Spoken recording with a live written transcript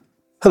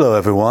Hello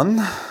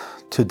everyone.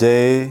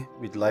 Today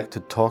we'd like to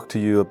talk to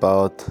you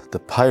about the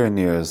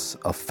pioneers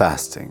of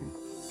fasting.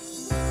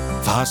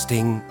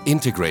 Fasting,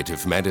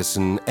 integrative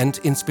medicine and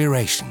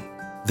inspiration.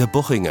 The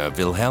Buchinger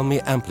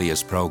Wilhelmi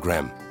Amplius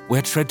program,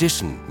 where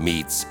tradition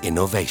meets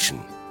innovation.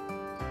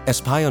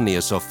 As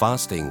pioneers of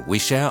fasting, we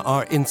share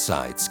our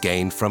insights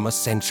gained from a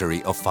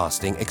century of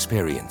fasting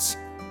experience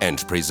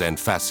and present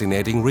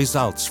fascinating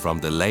results from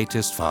the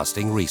latest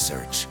fasting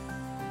research.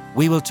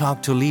 We will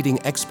talk to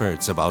leading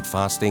experts about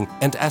fasting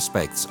and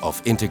aspects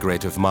of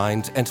integrative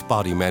mind and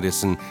body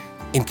medicine,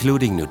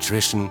 including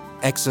nutrition,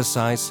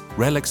 exercise,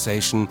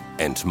 relaxation,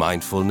 and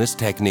mindfulness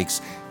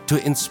techniques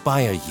to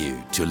inspire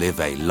you to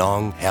live a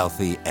long,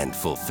 healthy, and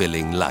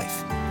fulfilling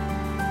life.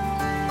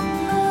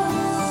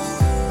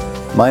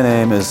 My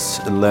name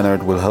is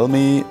Leonard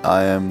Wilhelmi.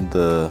 I am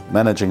the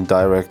managing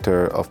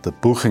director of the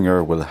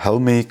Buchinger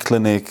Wilhelmi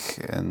Clinic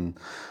in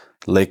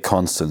Lake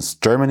Constance,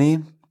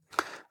 Germany.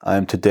 I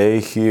am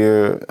today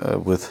here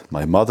with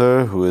my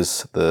mother, who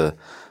is the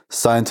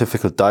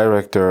scientific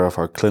director of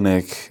our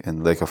clinic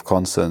in Lake of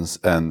Constance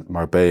and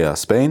Marbella,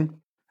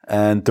 Spain.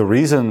 And the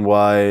reason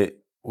why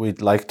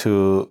we'd like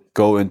to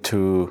go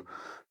into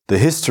the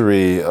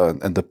history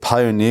and the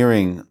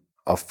pioneering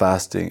of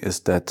fasting is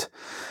that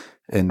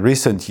in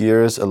recent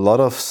years, a lot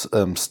of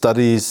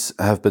studies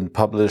have been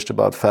published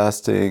about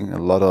fasting. A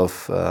lot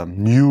of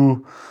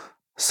new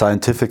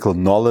scientific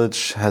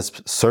knowledge has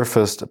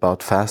surfaced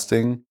about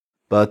fasting.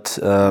 But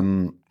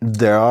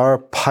there are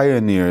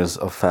pioneers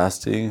of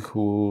fasting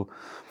who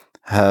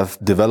have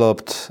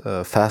developed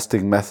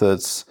fasting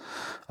methods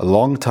a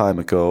long time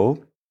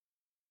ago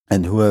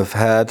and who have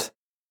had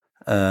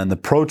an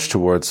approach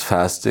towards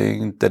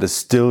fasting that is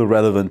still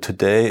relevant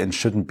today and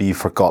shouldn't be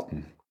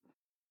forgotten.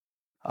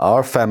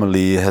 Our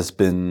family has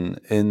been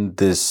in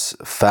this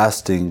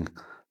fasting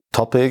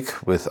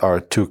topic with our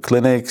two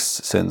clinics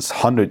since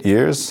 100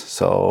 years.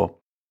 So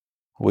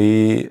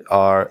we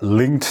are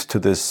linked to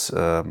this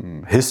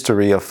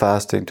history of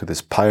fasting, to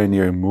this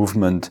pioneering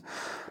movement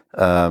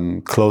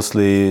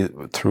closely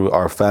through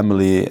our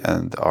family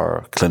and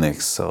our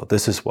clinics. So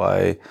this is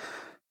why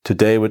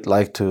today we'd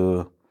like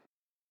to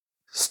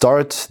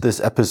start this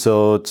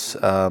episode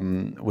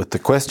with the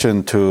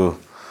question to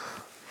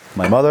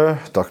my mother,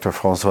 Dr.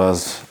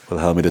 Françoise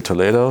Wilhelmi de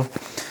Toledo.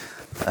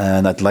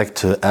 And I'd like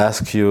to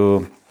ask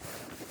you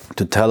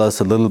to tell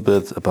us a little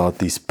bit about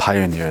these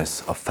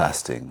pioneers of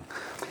fasting.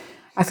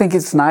 I think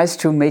it's nice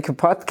to make a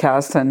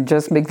podcast and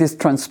just make this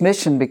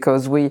transmission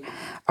because we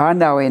are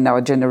now in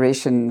our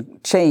generation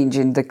change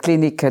in the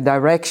clinic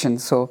direction.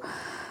 So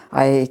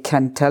I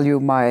can tell you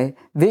my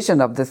vision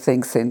of the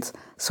thing since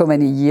so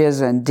many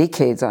years and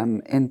decades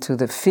I'm into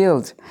the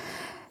field.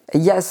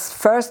 Yes,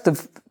 first,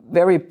 the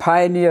very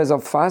pioneers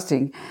of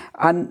fasting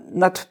are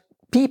not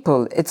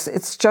people.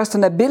 It's just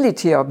an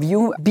ability of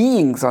you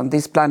beings on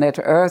this planet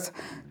Earth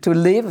to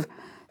live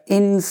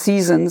in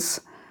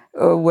seasons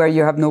where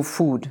you have no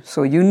food.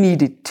 So you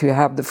need it to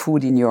have the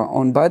food in your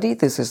own body.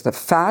 This is the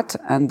fat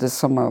and the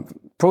some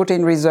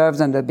protein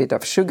reserves and a bit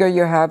of sugar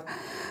you have,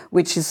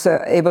 which is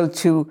able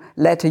to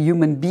let a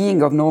human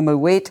being of normal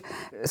weight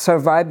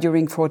survive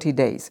during 40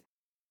 days.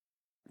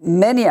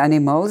 Many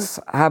animals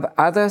have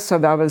other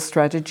survival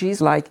strategies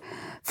like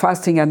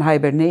fasting and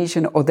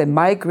hibernation, or they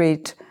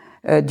migrate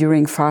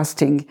during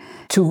fasting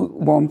to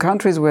warm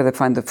countries where they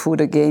find the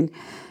food again.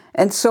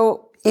 And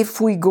so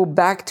if we go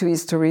back to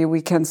history, we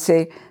can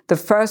say the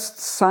first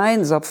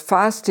signs of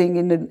fasting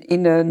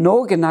in an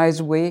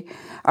organized way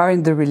are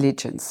in the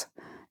religions.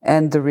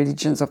 And the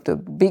religions of the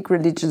big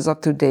religions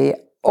of today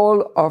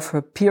all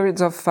offer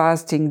periods of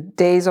fasting,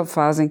 days of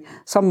fasting,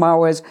 some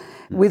hours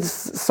with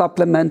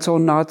supplements or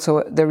not.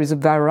 So there is a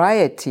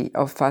variety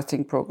of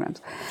fasting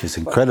programs. It's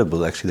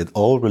incredible, actually, that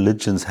all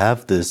religions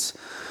have this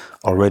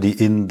already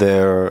in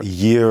their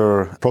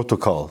year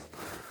protocol.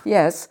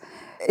 Yes.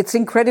 It's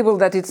incredible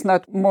that it's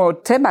not more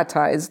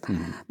thematized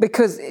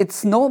because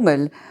it's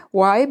normal.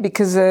 Why?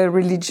 Because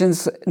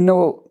religions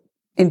know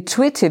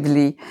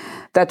intuitively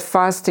that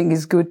fasting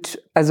is good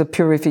as a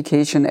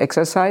purification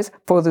exercise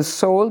for the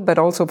soul, but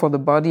also for the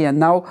body. And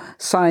now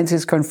science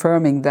is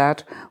confirming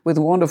that with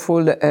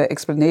wonderful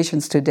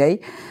explanations today.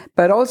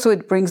 But also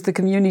it brings the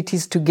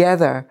communities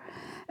together.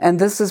 And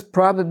this is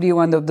probably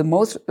one of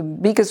the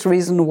biggest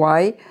reasons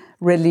why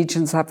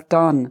religions have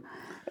done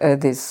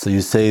this. So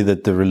you say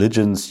that the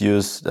religions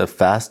use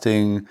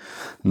fasting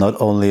not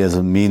only as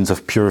a means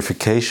of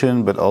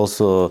purification, but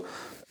also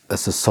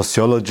as a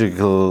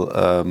sociological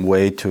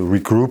way to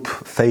regroup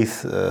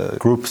faith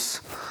groups.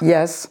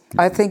 Yes,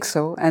 I think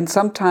so. And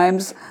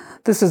sometimes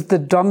this is the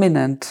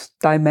dominant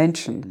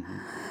dimension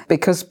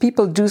because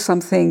people do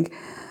something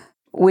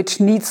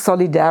which needs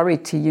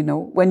solidarity, you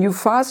know. When you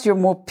fast, you're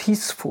more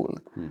peaceful.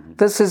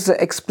 This is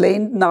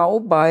explained now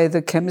by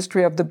the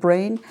chemistry of the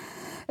brain.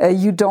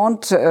 You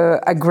don't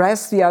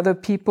aggress the other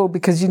people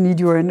because you need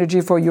your energy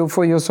for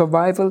your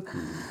survival.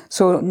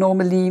 So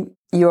normally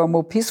you are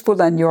more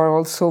peaceful and you are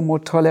also more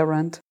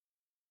tolerant.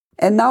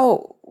 And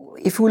now,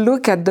 if we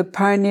look at the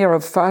pioneer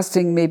of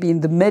fasting, maybe in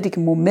the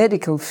more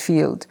medical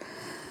field,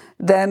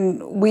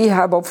 then we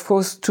have, of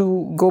course,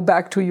 to go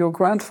back to your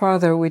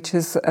grandfather, which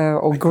is,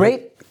 or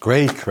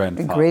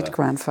great-grandfather.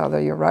 Great-grandfather,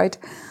 you're right.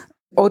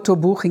 Otto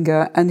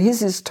Buchinger, and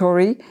his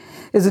history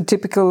is a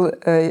typical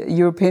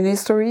European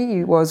history.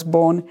 He was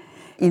born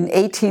in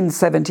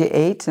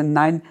 1878 and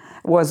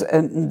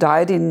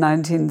died in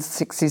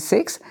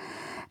 1966.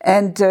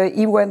 And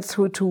he went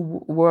through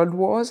 2 world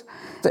wars.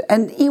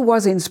 And he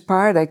was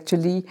inspired,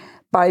 actually,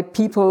 by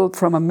people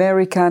from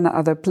America and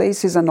other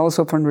places, and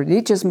also from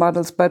religious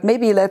models. But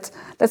maybe let's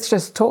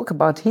just talk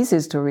about his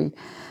history.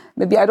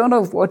 Maybe, I don't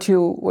know what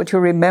you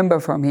remember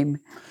from him.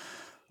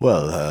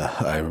 Well,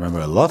 I remember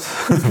a lot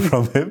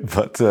from him,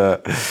 but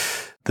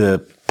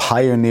the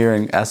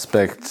pioneering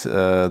aspect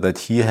that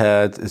he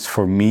had is,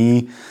 for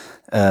me,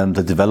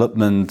 the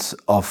development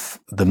of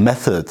the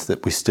method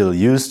that we still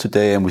use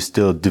today and we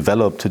still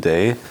develop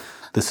today.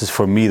 This is,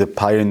 for me, the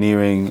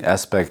pioneering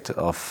aspect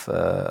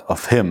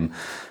of him.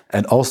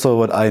 And also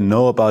what I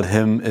know about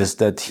him is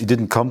that he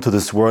didn't come to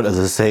this world as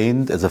a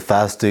saint, as a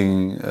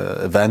fasting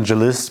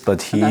evangelist,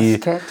 but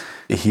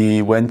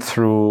he went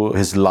through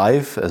his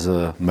life as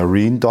a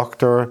marine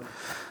doctor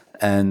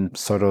and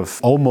sort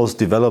of almost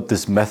developed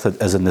this method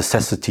as a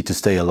necessity to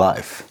stay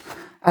alive.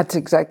 That's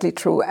exactly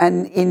true.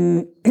 And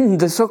in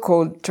the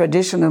so-called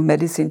traditional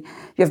medicine,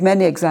 you have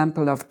many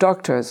examples of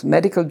doctors,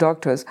 medical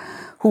doctors,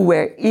 who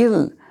were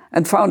ill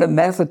and found a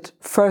method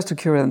first to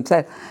cure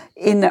themselves.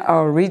 In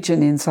our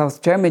region in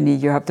South Germany,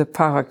 you have the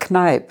Pfarrer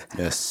Kneipp.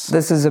 Yes.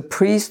 This is a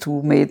priest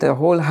who made the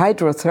whole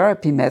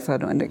hydrotherapy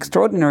method, an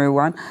extraordinary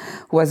one,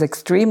 who was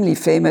extremely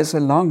famous a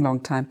long, long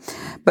time.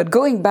 But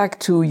going back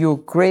to your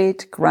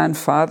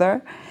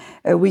great-grandfather,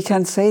 we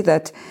can say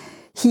that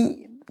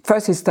he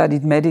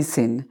studied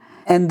medicine,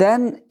 and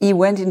then he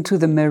went into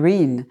the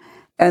Marine.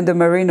 And the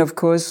Marine, of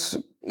course,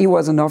 he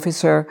was an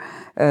officer,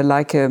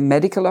 like a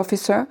medical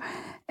officer.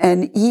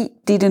 And he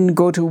didn't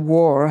go to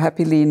war,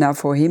 happily enough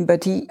for him,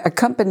 but he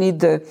accompanied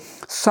the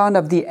son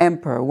of the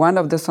emperor, one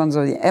of the sons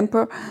of the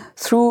emperor,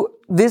 through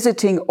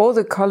visiting all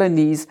the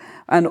colonies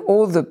and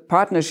all the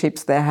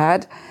partnerships they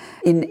had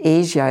in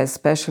Asia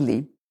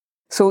especially.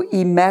 So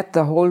he met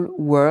the whole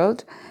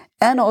world,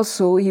 and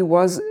also he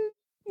was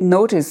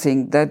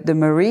noticing that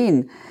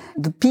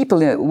the people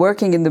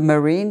working in the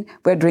Marine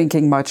were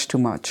drinking much too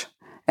much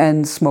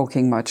and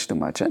smoking much too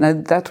much,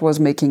 and that was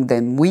making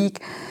them weak.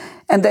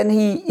 And then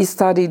he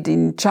studied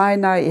in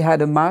China. He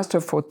had a master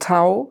for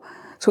Tao.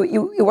 So he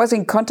was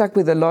in contact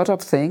with a lot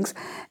of things.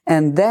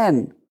 And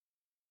then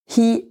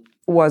he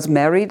was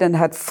married and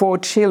had 4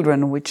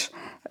 children, which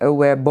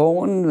were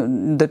born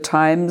in the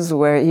times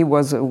where he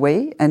was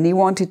away. And he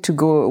wanted to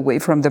go away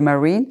from the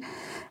Marine.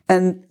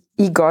 And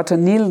he got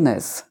an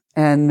illness.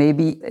 And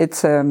maybe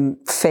it's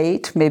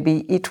fate. Maybe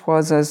it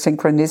was a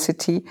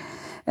synchronicity.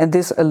 And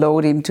this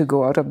allowed him to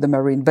go out of the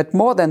Marine. But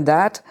more than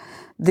that,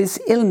 this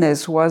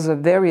illness was a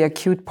very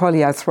acute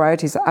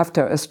polyarthritis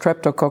after a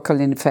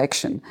streptococcal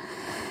infection.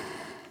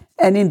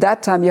 And in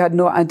that time, you had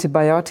no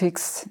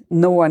antibiotics.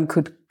 No one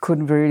could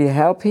really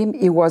help him.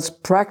 He was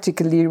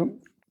practically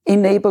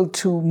unable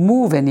to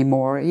move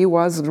anymore. He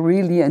was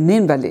really an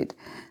invalid.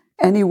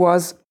 And he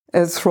was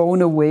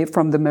thrown away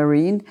from the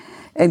Marine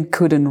and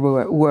couldn't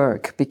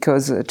work,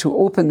 because to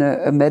open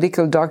a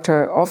medical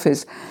doctor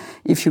office,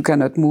 if you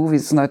cannot move,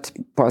 it's not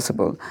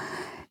possible.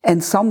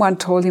 And someone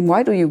told him,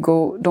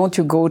 don't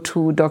you go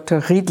to Dr.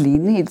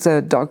 Riedlin? He's a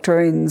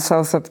doctor in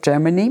south of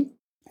Germany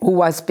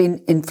who has been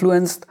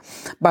influenced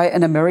by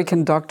an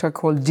American doctor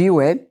called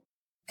Dewey,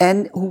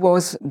 and who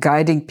was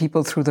guiding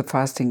people through the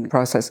fasting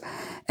process.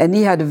 And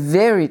he had a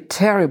very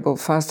terrible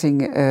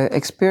fasting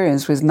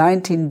experience with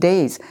 19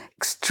 days,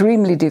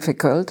 extremely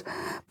difficult.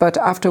 But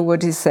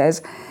afterward, he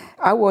says,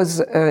 I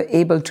was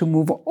able to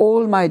move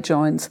all my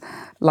joints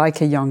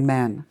like a young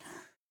man.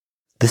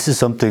 This is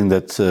something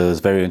that is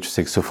very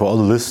interesting. So for all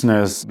the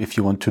listeners, if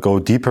you want to go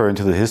deeper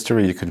into the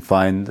history, you can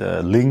find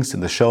links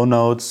in the show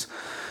notes.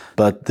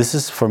 But this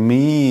is, for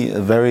me, a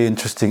very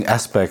interesting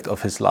aspect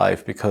of his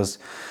life, because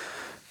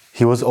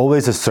he was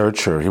always a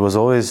searcher. He was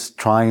always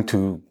trying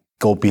to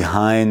go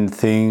behind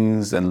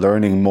things and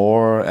learning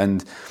more.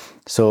 And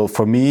so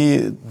for me,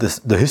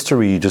 the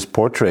history you just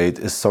portrayed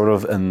is sort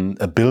of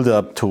a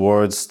build-up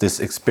towards this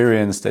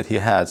experience that he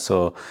had.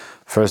 So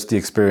first the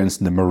experience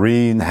in the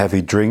Marine,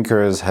 heavy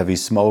drinkers, heavy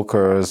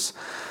smokers,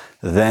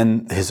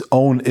 then his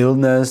own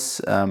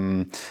illness.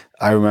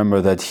 I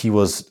remember that he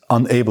was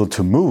unable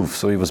to move,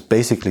 so he was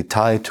basically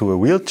tied to a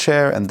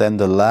wheelchair. And then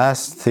the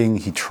last thing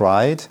he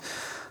tried,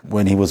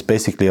 when he was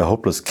basically a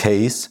hopeless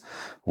case,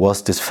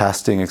 was this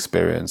fasting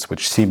experience,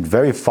 which seemed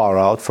very far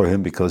out for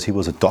him because he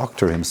was a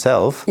doctor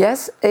himself.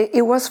 Yes,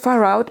 it was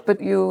far out,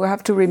 but you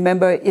have to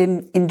remember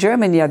in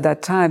Germany at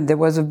that time, there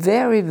was a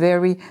very,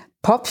 very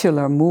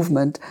popular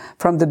movement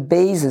from the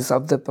basis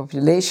of the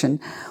population,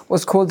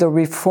 was called the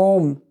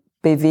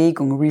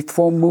Reformbewegung,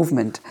 reform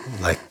movement.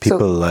 Like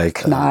people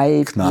like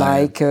Kneipp,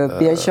 like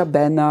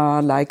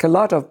Bircher-Benner, like a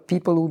lot of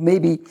people who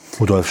maybe...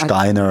 Rudolf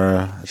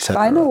Steiner, etc.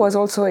 Steiner was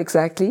also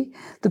exactly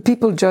the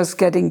people just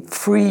getting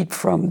freed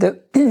from the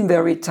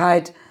very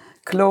tight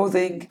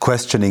clothing.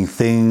 Questioning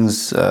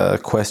things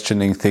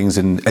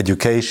in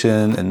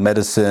education and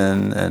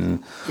medicine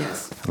and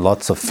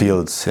lots of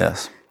fields,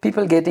 yes.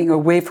 People getting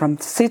away from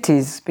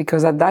cities,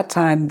 because at that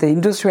time the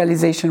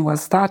industrialization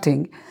was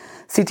starting.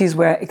 Cities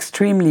were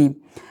extremely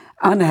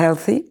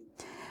unhealthy.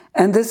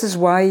 And this is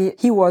why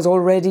he was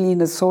already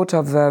in a sort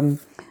of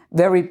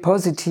very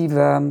positive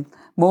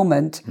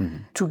moment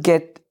to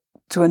get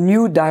to a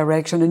new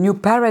direction, a new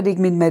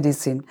paradigm in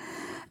medicine.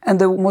 And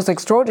the most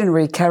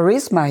extraordinary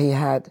charisma he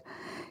had,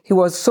 he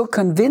was so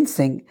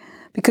convincing,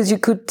 because you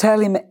could tell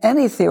him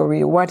any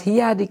theory, what he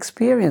had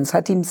experienced,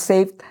 had him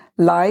saved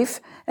life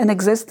and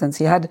existence.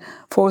 He had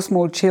 4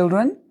 small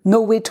children,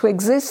 no way to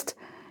exist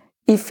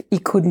if he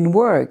couldn't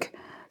work.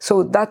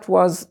 So that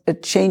was a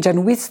change,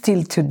 and we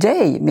still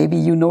today, maybe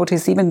you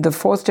notice even the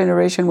 4th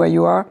generation where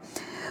you are,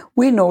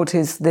 we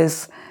notice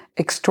this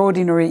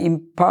extraordinary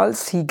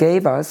impulse he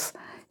gave us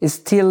is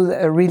still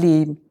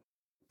really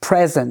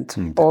present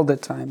all the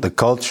time. The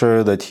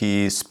culture that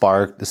he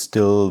sparked is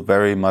still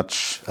very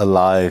much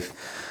alive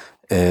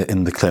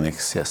in the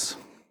clinics, yes.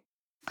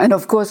 And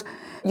of course,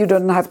 you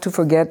don't have to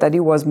forget that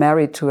he was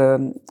married to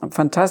a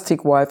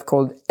fantastic wife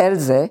called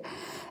Else,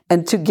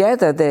 and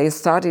together they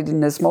started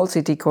in a small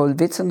city called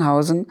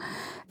Witzenhausen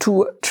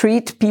to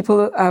treat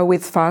people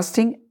with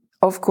fasting.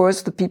 Of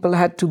course, the people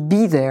had to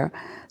be there.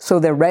 So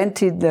they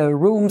rented the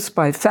rooms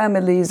by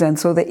families, and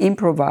so they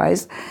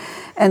improvised,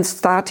 and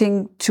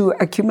starting to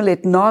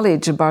accumulate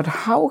knowledge about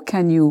how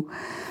can you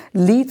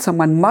lead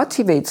someone,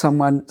 motivate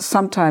someone,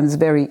 sometimes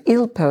very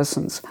ill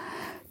persons,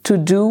 to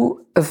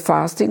do a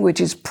fasting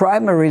which is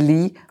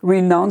primarily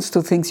renounced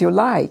to things you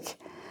like.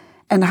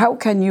 And how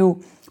can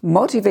you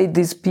motivate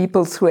these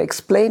people through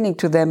explaining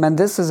to them, and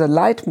this is a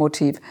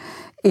leitmotif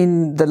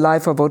in the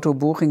life of Otto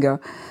Buchinger,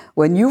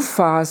 when you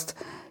fast,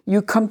 you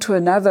come to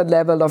another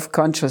level of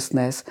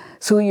consciousness.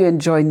 So you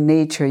enjoy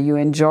nature, you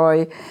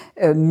enjoy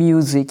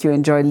music, you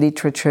enjoy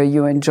literature,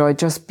 you enjoy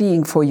just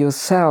being for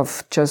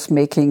yourself, just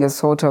making a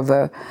sort of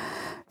a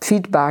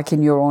feedback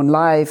in your own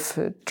life,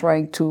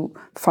 trying to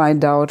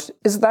find out,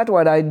 is that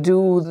what I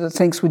do, the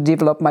things would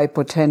develop my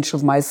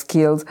potential, my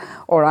skills,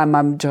 or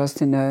I'm just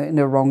in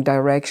a wrong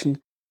direction.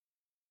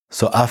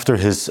 So after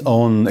his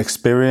own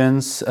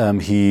experience,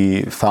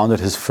 he founded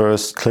his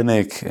first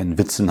clinic in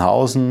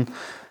Witzenhausen.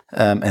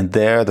 And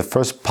there, the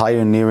first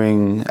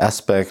pioneering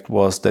aspect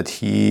was that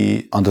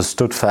he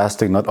understood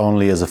fasting not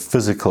only as a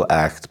physical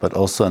act, but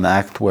also an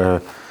act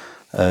where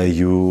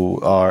you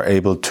are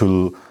able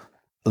to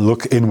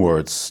look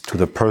inwards to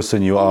the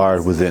person you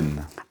are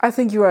within. I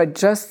think you are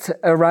just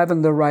arriving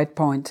at the right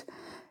point.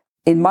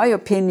 In my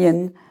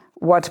opinion,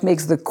 what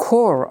makes the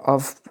core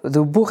of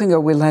the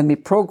Buchinger Wilhelmi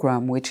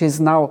program, which is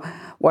now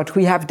what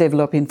we have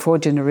developed in 4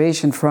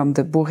 generations from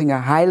the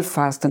Buchinger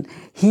Heilfasten,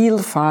 heal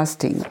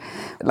fasting,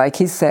 like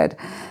he said,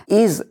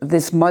 is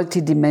this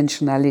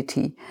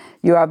multidimensionality.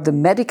 You have the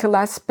medical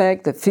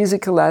aspect, the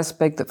physical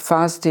aspect, the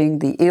fasting,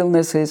 the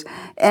illnesses,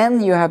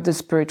 and you have the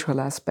spiritual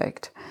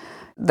aspect.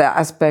 The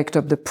aspect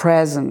of the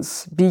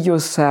presence, be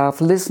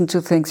yourself, listen to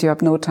things you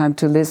have no time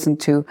to listen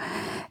to,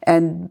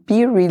 and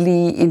be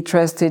really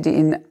interested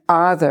in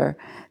other,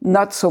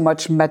 not so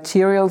much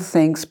material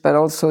things, but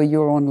also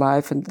your own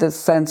life and the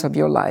sense of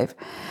your life.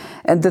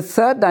 And the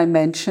third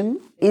dimension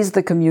is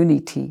the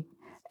community.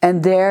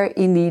 And there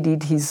he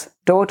needed his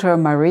daughter,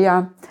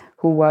 Maria,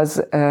 who was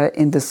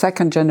in the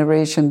 2nd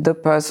generation, the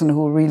person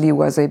who really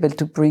was able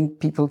to bring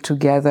people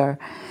together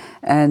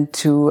and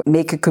to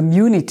make a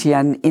community.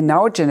 And in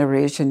our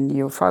generation,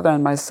 your father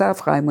and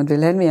myself, Raimund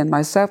Wilhelmi and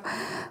myself,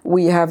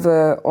 we have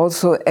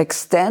also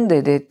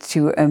extended it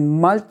to a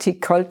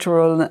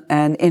multicultural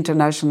and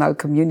international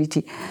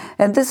community.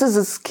 And this is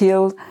a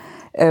skill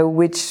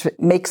which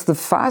makes the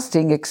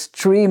fasting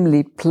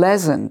extremely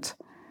pleasant.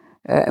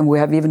 And we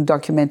have even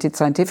documented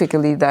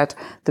scientifically that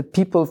the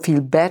people feel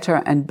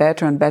better and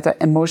better and better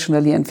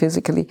emotionally and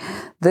physically.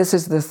 This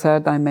is the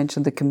third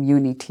dimension, the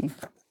community.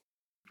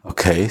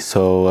 Okay,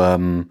 so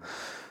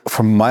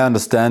from my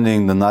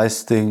understanding, the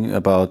nice thing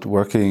about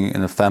working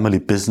in a family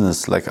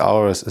business like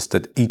ours is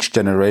that each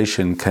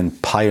generation can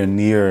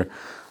pioneer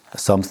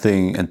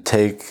something and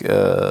take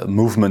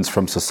movements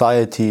from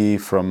society,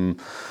 from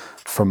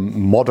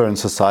modern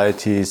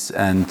societies,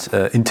 and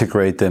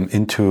integrate them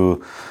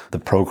into the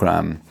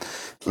program.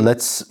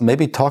 Let's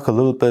maybe talk a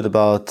little bit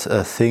about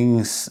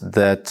things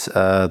that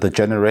the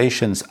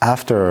generations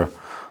after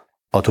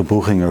Otto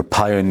Buchinger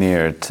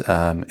pioneered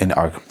in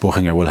our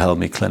Buchinger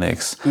Wilhelmi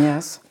clinics.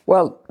 Yes.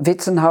 Well,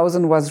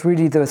 Witzenhausen was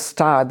really the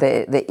start.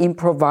 They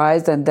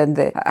improvised, and then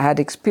they had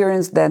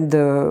experience. Then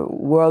the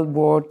World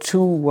War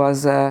II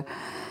was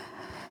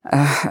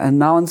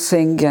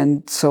announcing,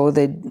 and so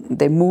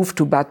they moved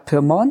to Bad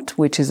Pyrmont,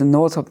 which is in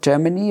north of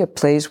Germany, a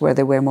place where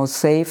they were more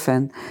safe.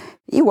 And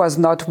he was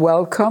not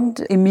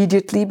welcomed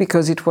immediately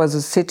because it was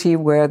a city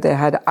where they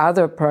had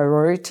other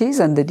priorities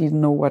and they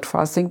didn't know what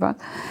fasting was.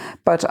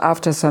 But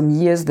after some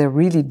years, they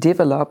really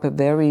developed a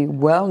very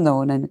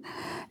well-known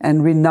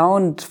and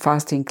renowned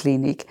fasting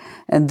clinic.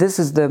 And this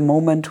is the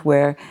moment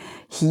where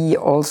he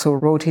also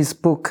wrote his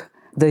book,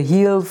 The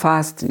Heal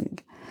Fasting.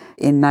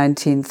 in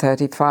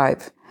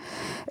 1935,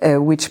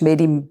 which made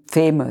him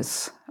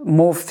famous,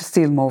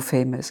 still more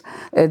famous.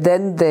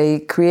 Then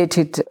they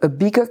created a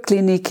bigger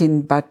clinic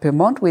in Bad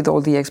Pyrmont with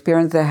all the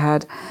experience they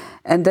had.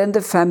 And then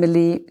the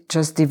family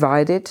just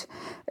divided.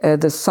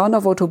 The son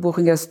of Otto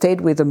Buchinger stayed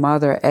with the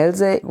mother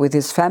Else, with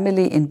his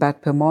family in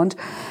Bad Pyrmont.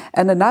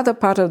 And another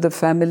part of the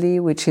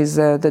family, which is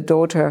the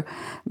daughter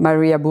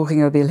Maria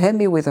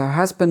Buchinger-Wilhelmi with her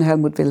husband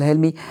Helmut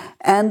Wilhelmi,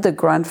 and the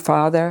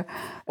grandfather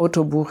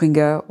Otto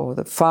Buchinger, or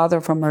the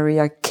father from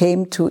Maria,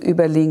 came to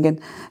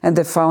Überlingen, and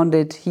they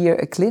founded here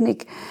a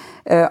clinic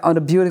on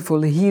a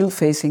beautiful hill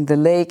facing the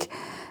lake,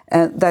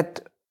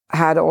 that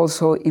had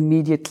also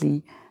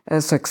immediately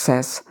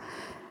success.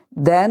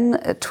 Then,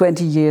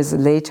 20 years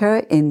later,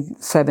 in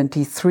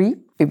 73,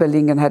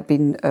 Überlingen had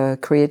been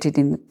created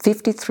in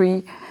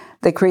 53.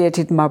 They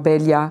created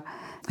Marbella.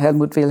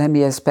 Helmut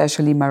Wilhelmi,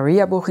 especially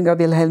Maria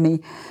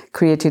Buchinger-Wilhelmi,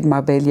 created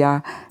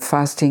Marbella,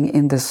 fasting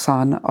in the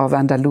sun of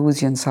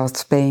Andalusia in South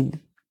Spain.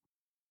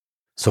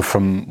 So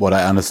from what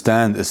I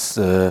understand is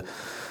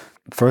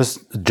first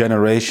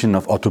generation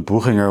of Otto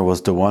Buchinger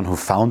was the one who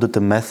founded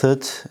the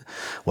method.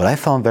 What I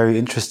found very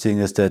interesting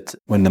is that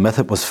when the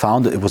method was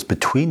founded, it was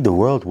between the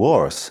world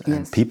wars. Yes.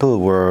 And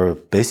people were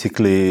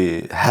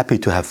basically happy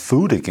to have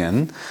food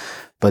again.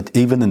 But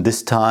even in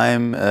this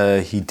time,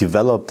 he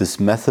developed this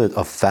method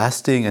of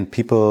fasting and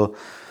people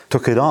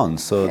took it on.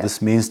 So yes.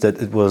 This means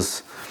that it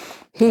was...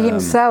 He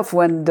himself,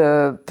 when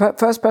the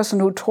first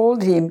person who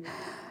told him,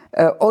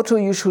 Otto,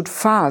 you should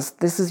fast,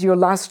 this is your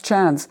last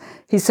chance,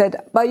 he said,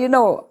 but you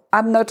know,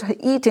 I'm not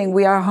eating,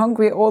 we are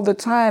hungry all the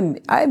time,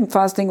 I'm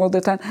fasting all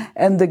the time.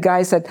 And the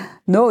guy said,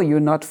 no, you're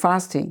not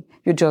fasting,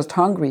 you're just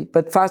hungry.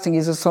 But fasting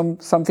is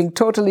something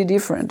totally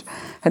different.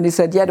 And he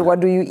said, yeah,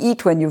 what do you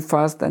eat when you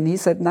fast? And he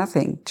said,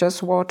 nothing,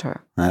 just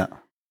water. Yeah.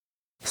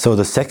 So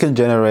the second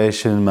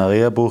generation,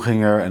 Maria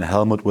Buchinger and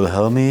Helmut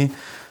Wilhelmi,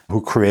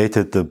 who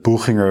created the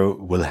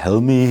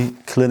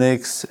Buchinger-Wilhelmi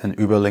clinics in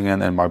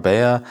Überlingen and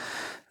Marbella,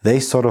 they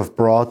sort of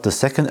brought the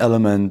second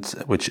element,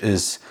 which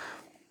is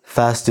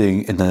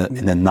fasting in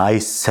a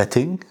nice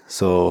setting.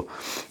 So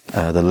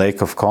the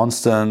Lake of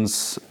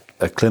Constance,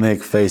 a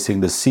clinic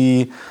facing the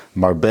sea,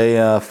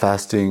 Marbella,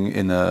 fasting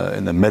in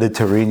a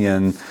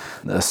Mediterranean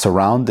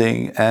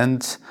surrounding,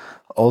 and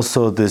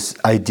also this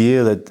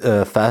idea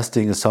that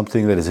fasting is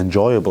something that is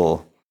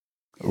enjoyable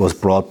was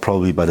brought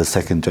probably by the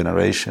second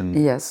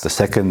generation. Yes. The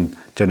second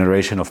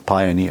generation of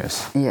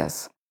pioneers.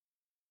 Yes.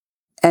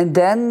 And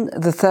then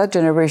the third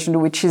generation,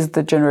 which is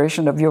the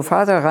generation of your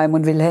father,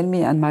 Raimund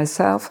Wilhelmi, and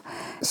myself,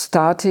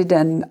 started.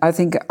 And I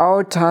think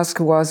our task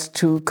was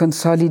to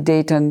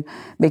consolidate and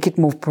make it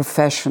more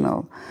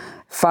professional.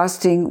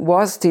 Fasting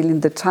was still, in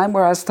the time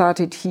where I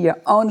started here,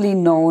 only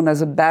known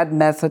as a bad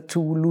method to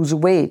lose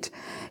weight.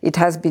 It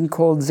has been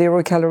called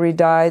zero-calorie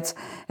diets,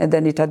 and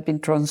then it had been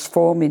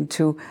transformed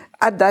into,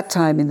 at that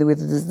time, with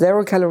the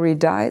zero-calorie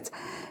diets,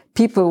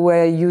 people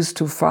were used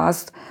to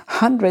fast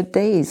 100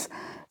 days.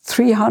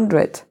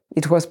 300,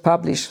 it was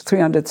published,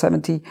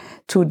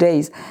 372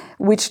 days,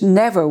 which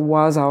never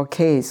was our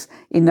case.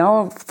 In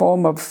our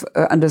form of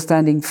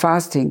understanding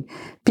fasting,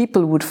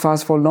 people would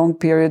fast for long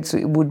periods,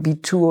 it would be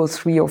 2 or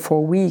 3 or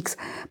 4 weeks,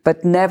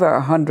 but never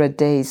 100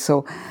 days.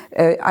 So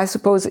I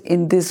suppose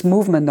in this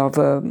movement of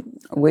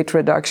weight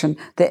reduction,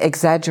 they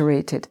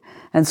exaggerated.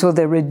 And so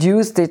they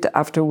reduced it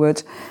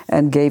afterwards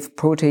and gave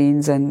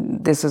proteins,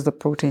 and this is the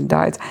protein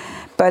diet.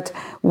 But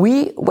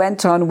we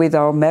went on with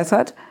our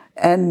method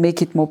and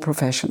make it more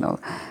professional.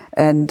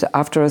 And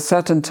after a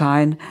certain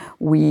time,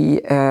 we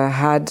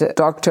had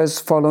doctors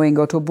following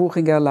Otto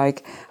Buchinger,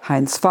 like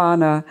Heinz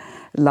Fahner,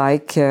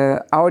 like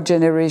our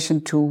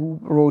generation too, who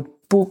wrote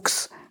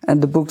books,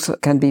 and the books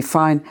can be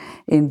found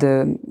in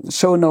the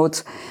show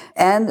notes.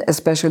 And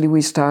especially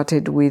we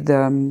started with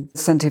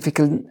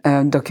scientific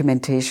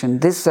documentation.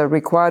 This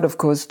required, of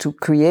course, to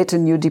create a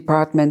new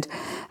department.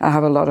 I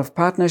have a lot of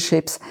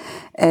partnerships,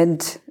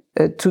 and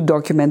to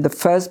document the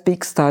first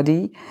big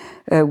study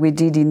we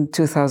did in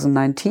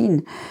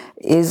 2019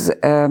 is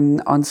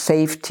on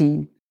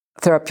safety,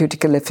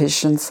 therapeutical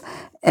efficiency,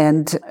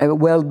 and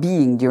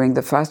well-being during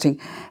the fasting.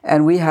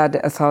 And we had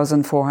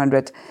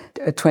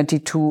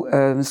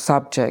 1,422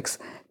 subjects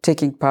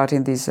taking part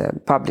in this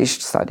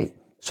published study.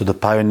 So the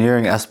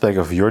pioneering aspect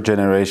of your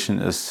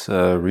generation is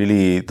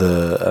really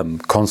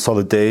the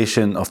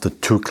consolidation of the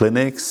two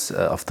clinics,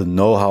 of the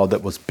know-how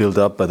that was built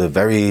up by the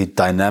very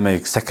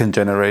dynamic second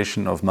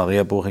generation of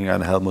Maria Buchinger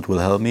and Helmut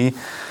Wilhelmi.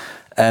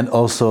 And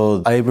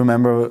also, I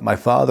remember my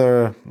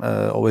father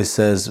always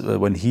says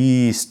when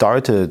he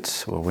started,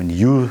 or when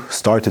you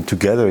started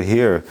together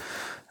here,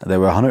 there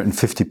were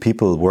 150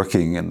 people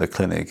working in the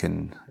clinic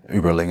in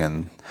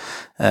Überlingen.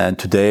 And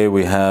today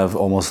we have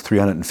almost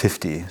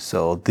 350.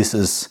 So this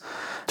is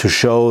to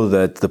show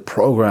that the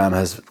program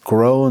has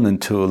grown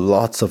into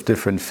lots of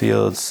different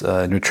fields,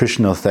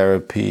 nutritional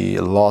therapy,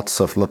 lots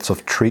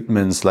of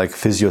treatments like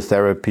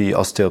physiotherapy,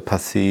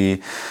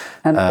 osteopathy.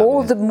 And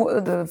all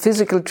the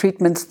physical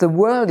treatments the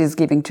world is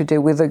giving today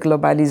with the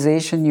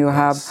globalization. You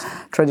have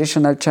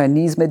traditional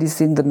Chinese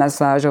medicine, the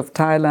massage of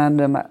Thailand.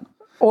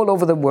 all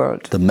over the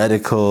world. The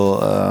medical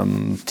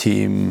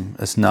team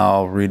is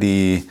now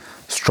really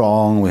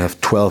strong. We have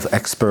 12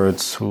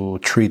 experts who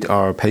treat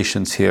our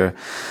patients here.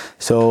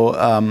 So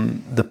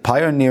the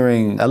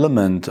pioneering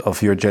element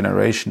of your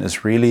generation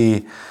is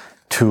really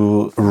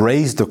to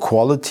raise the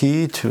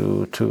quality,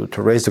 to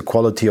raise the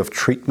quality of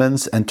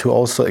treatments, and to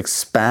also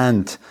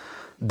expand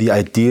the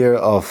idea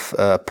of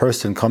a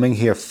person coming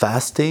here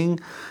fasting,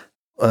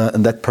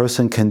 and that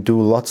person can do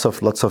lots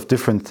of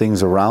different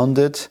things around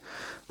it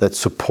that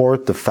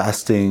support the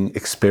fasting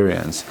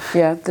experience.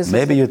 Yeah,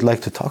 maybe you'd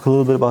like to talk a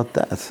little bit about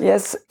that.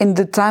 Yes, in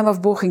the time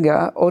of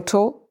Buchinger,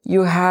 Otto,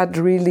 you had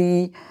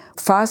really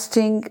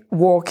fasting,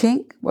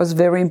 walking was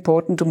very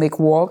important, to make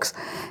walks,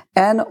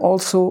 and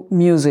also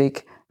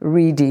music,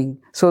 reading,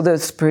 so the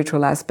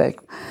spiritual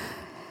aspect.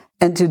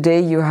 And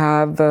today you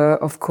have,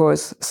 of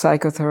course,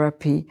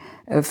 psychotherapy,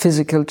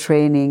 physical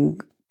training,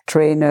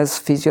 trainers,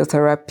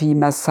 physiotherapy,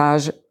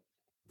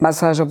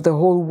 massage of the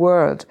whole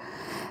world.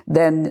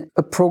 Then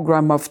a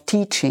program of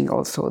teaching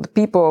also. The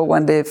people,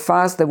 when they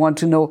fast, they want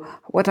to know,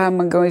 what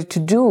am I going to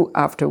do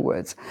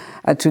afterwards?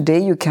 And today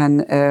you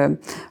can,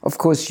 of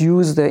course,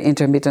 use the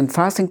intermittent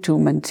fasting to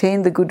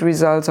maintain the good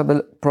results of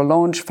a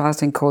prolonged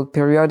fasting called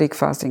periodic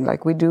fasting,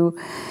 like we do,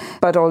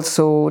 but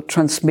also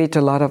transmit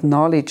a lot of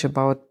knowledge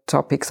about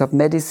topics of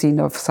medicine,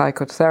 of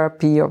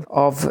psychotherapy,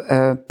 of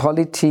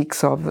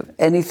politics, of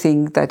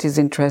anything that is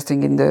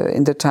interesting in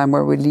the time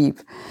where we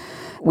live.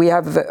 We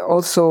have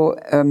also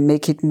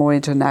make it more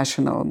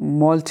international,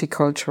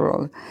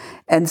 multicultural,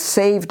 and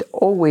saved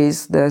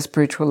always the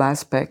spiritual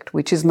aspect,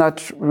 which is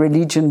not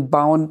religion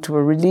bound to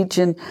a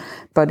religion,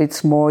 but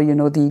it's more,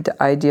 the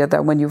idea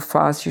that when you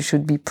fast, you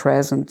should be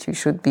present, you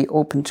should be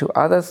open to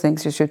other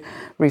things, you should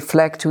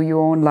reflect to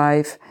your own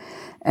life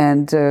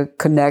and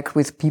connect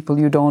with people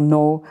you don't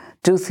know,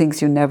 do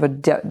things you never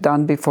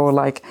done before,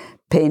 like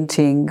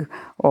painting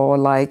or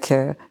like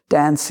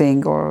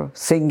dancing or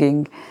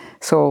singing.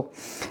 So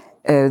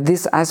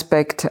this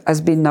aspect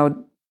has been now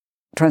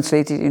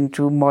translated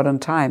into modern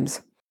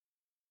times.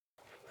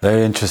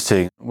 Very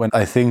interesting. When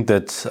I think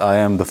that I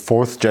am the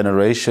fourth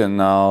generation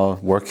now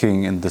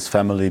working in this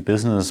family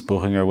business,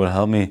 Buchinger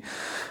Wilhelmi,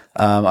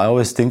 I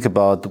always think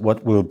about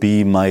what will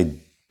be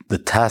the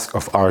task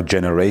of our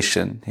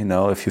generation.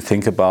 If you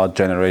think about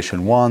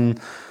generation 1,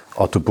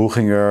 Otto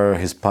Buchinger,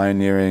 his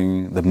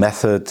pioneering the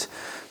method,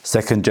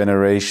 second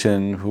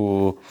generation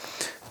who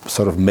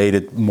sort of made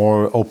it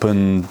more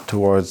open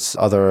towards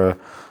other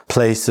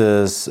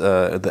places,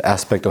 the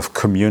aspect of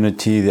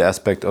community, the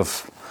aspect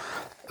of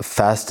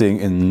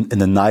fasting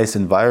in a nice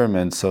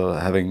environment, so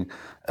having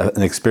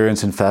an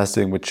experience in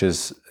fasting which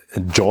is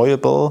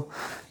enjoyable.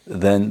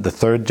 Then the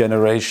third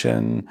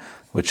generation,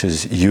 which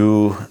is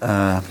you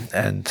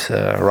and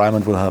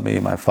Raimund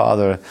Wilhelmi, my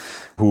father,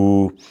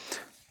 who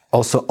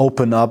also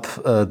open up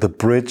the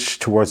bridge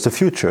towards the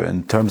future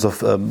in terms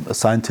of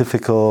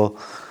scientific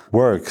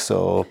work.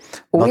 So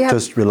not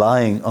just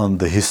relying on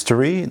the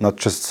history, not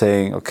just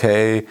saying,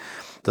 okay,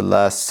 the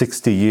last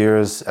 60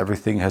 years,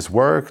 everything has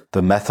worked,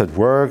 the method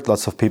worked,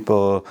 lots of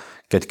people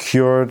get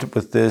cured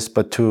with this,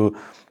 but to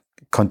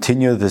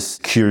continue this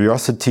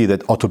curiosity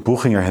that Otto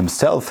Buchinger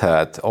himself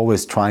had,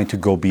 always trying to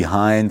go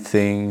behind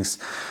things.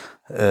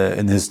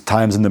 In his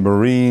times in the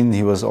Marine,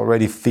 he was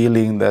already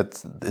feeling that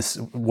this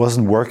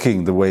wasn't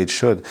working the way it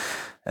should.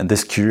 And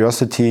this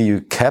curiosity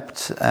you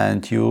kept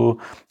and you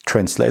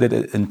translated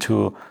it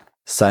into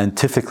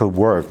scientific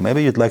work.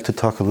 Maybe you'd like to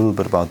talk a little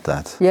bit about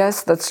that.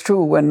 Yes, that's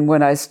true.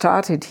 When I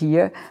started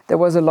here, there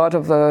was a lot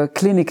of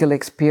clinical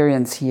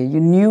experience here. You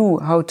knew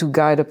how to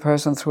guide a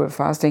person through a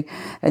fasting,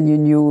 and you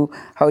knew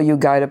how you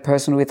guide a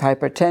person with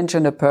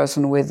hypertension, a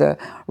person with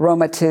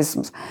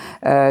rheumatisms,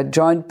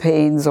 joint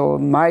pains or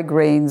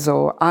migraines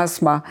or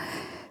asthma.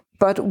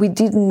 But we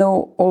didn't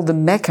know all the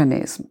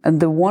mechanism. And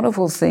the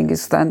wonderful thing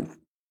is that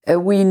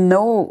we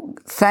know,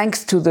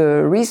 thanks to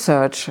the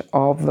research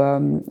of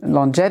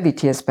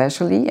longevity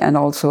especially, and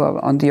also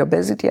on the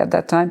obesity at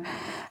that time,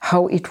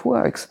 how it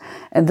works.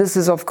 And this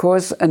is, of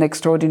course, an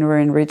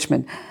extraordinary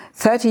enrichment.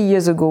 30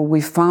 years ago,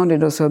 we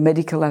founded also a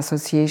medical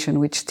association,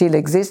 which still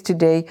exists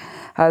today,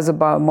 has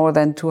about more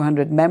than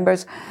 200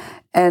 members.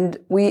 And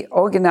we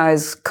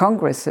organize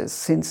congresses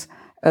since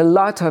a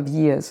lot of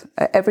years.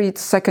 Every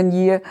second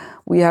year,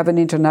 we have an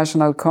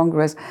international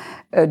congress,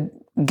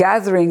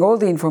 gathering all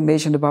the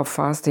information about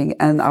fasting.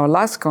 And our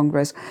last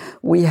Congress,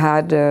 we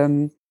had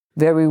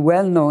very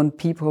well-known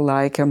people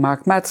like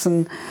Mark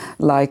Mattson,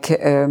 like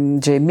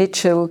Jay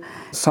Mitchell.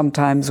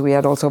 Sometimes we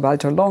had also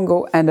Walter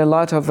Longo, and a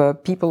lot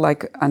of people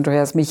like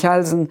Andreas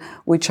Michalsen,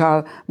 which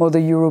are more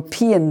the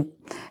European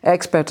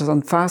experts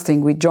on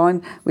fasting. We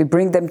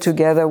bring them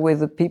together with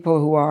the people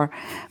who are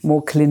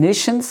more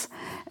clinicians.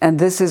 And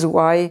this is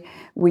why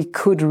we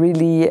could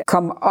really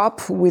come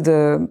up with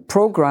a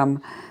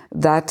program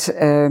that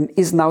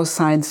is now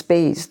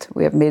science-based.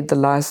 We have made the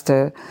last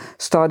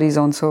studies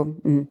on so.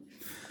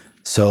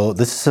 So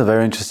this is a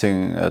very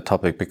interesting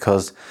topic,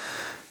 because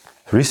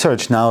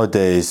Research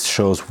nowadays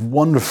shows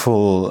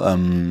wonderful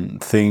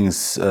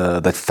things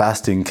that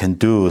fasting can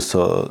do.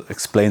 So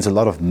explains a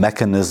lot of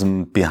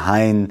mechanism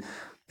behind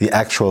the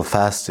actual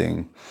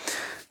fasting.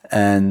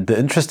 And the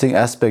interesting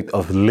aspect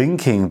of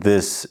linking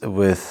this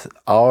with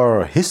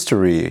our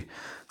history,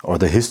 or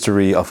the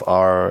history of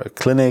our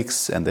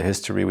clinics and the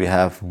history we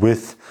have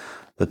with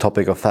the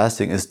topic of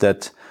fasting, is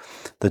that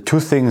the two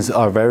things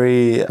are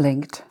very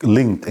linked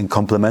and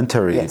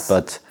complementary. Yes,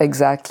 but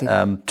exactly.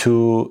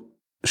 To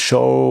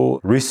show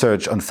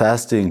research on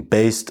fasting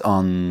based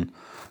on,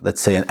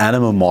 let's say, an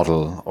animal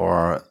model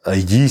or a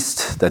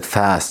yeast that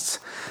fasts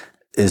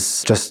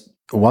is just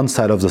one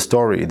side of the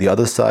story. The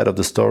other side of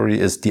the story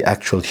is the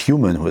actual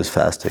human who is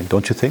fasting,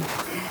 don't you think?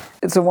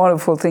 It's a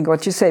wonderful thing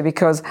what you say,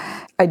 because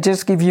I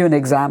just give you an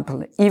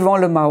example.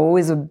 Yvon Lemao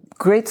is a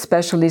great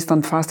specialist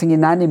on fasting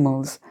in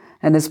animals,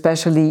 and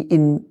especially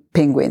in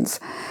penguins.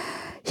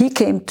 He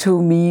came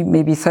to me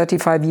maybe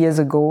 35 years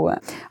ago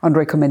on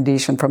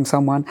recommendation from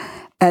someone,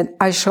 and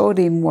I showed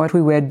him what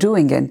we were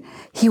doing, and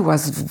he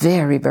was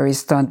very, very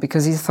stunned,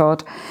 because he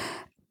thought,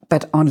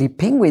 but only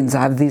penguins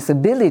have this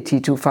ability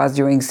to fast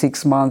during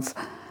 6 months,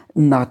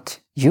 not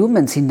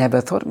humans. He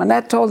never thought. And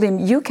I told him,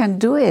 you can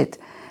do it.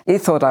 He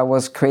thought I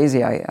was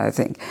crazy, I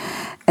think.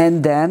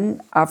 And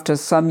then after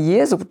some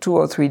years, 2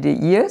 or 3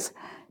 years,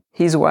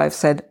 his wife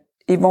said,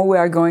 Yvon, we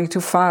are going to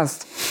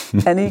fast.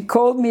 And he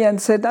called me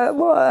and said,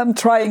 well, I'm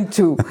trying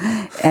to.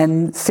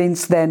 And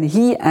since then,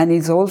 he and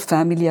his whole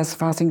family are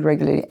fasting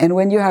regularly. And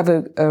when you have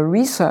a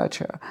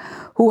researcher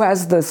who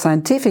has the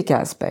scientific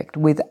aspect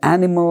with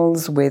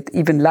animals, with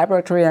even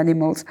laboratory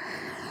animals,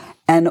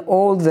 and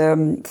all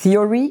the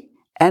theory,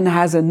 and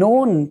has a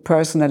known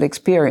personal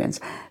experience,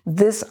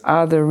 these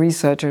are the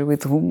researchers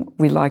with whom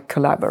we like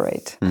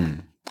collaborate.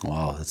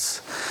 Wow,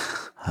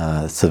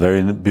 it's a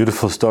very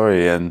beautiful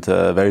story, and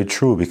very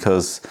true,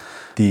 because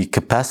the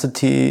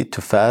capacity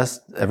to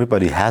fast,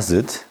 everybody has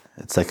it.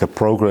 It's like a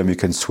program you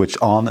can switch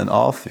on and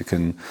off. You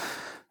can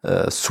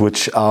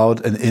switch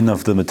out and in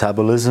of the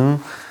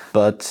metabolism,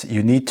 but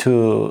you need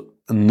to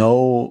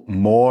know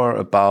more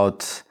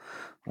about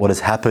what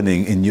is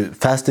happening in you.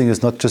 Fasting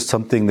is not just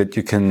something that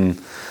you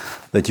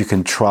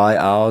can try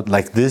out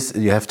like this.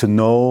 You have to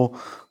know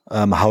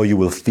how you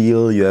will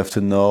feel. You have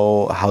to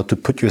know how to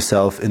put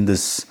yourself in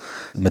this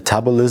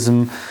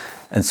metabolism.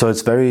 And so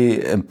it's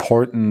very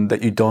important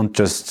that you don't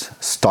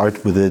just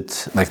start with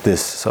it like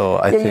this. So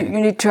I think you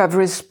need to have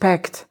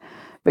respect,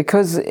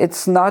 because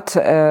it's not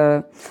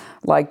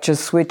like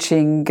just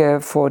switching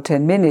for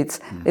 10 minutes.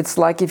 It's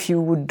like if you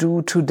would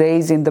do 2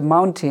 days in the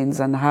mountains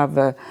and have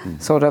a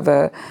sort of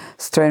a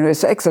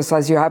strenuous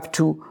exercise. You have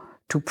to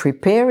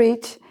prepare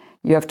it.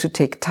 You have to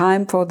take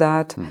time for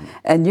that.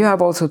 And you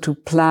have also to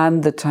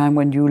plan the time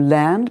when you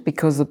land,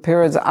 because the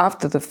periods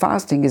after the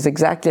fasting is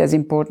exactly as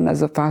important as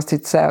the fast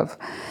itself.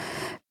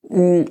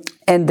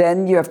 And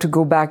then you have to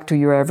go back to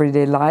your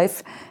everyday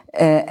life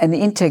and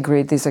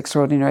integrate this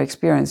extraordinary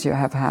experience you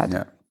have had.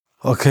 Yeah.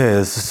 Okay,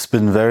 this has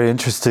been very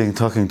interesting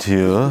talking to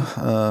you,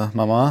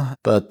 Mama,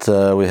 but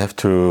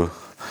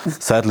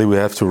sadly we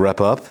have to wrap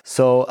up.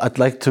 So I'd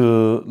like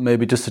to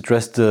maybe just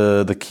address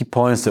the key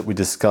points that we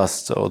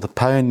discussed. So the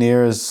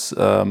pioneers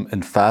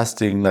in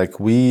fasting, like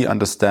we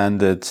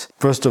understand it,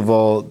 first of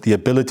all, the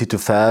ability to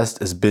fast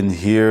has been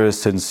here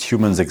since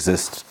humans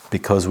exist,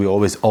 because we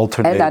always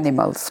alternate. And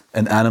animals.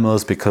 And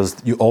animals, because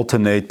you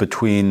alternate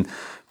between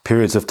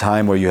periods of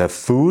time where you have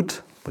food,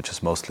 which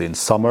is mostly in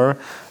summer,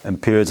 and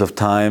periods of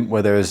time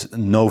where there's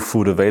no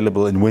food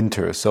available in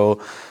winter. So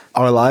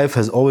our life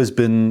has always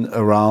been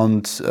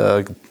around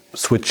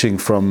switching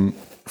from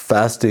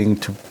fasting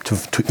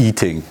to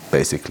eating,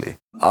 basically.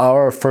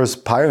 Our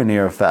first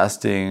pioneer of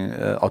fasting,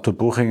 Otto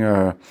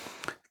Buchinger,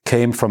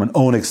 came from an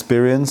own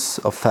experience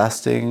of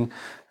fasting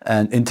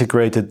and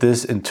integrated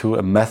this into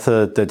a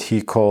method that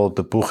he called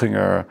the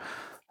Buchinger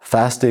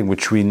fasting,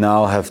 which we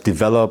now have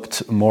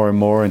developed more and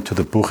more into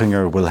the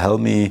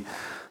Buchinger-Wilhelmi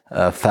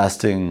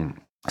fasting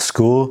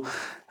school.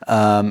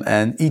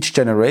 And each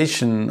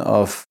generation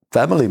of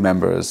family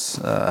members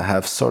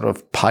have sort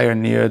of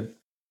pioneered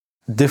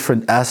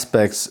different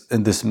aspects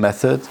in this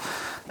method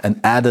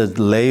and added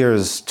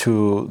layers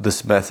to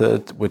this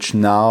method, which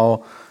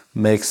now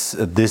makes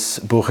this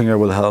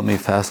Buchinger-Wilhelmi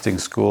fasting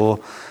school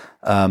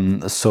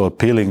so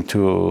appealing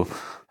to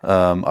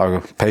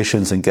our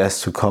patients and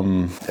guests who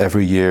come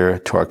every year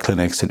to our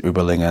clinics in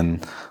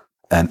Überlingen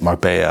and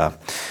Marbella.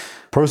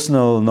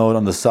 Personal note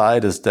on the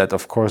side is that,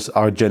 of course,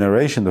 our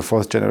generation, the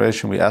fourth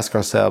generation, we ask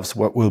ourselves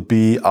what will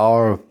be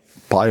our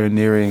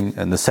pioneering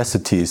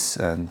necessities.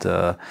 And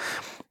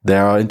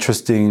there are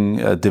interesting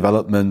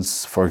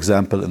developments, for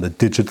example, in the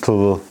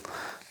digital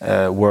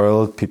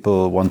world.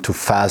 People want to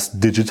fast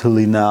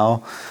digitally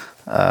now.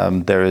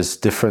 There is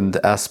different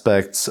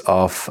aspects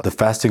of the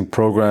fasting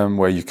program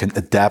where you can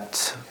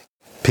adapt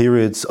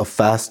periods of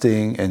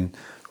fasting and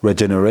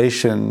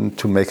regeneration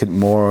to make it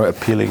more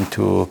appealing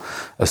to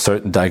a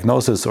certain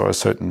diagnosis or a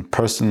certain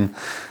person.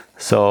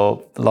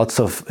 So lots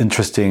of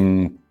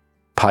interesting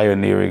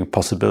pioneering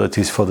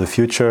possibilities for the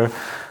future,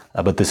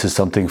 but this is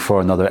something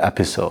for another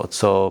episode.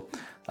 So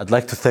I'd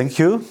like to thank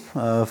you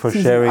for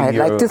sharing. I'd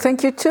like to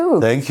thank you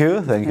too. Thank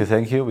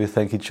you. We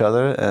thank each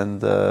other and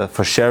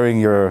for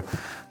sharing your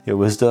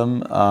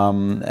wisdom.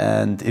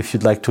 And if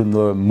you'd like to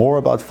know more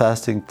about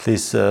fasting,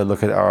 please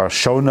look at our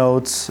show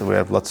notes. We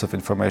have lots of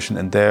information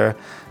in there.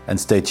 And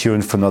stay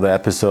tuned for other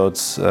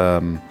episodes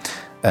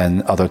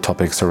and other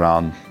topics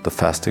around the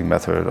fasting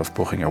method of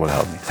Buchinger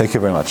Wilhelmi. Thank you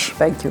very much.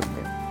 Thank you.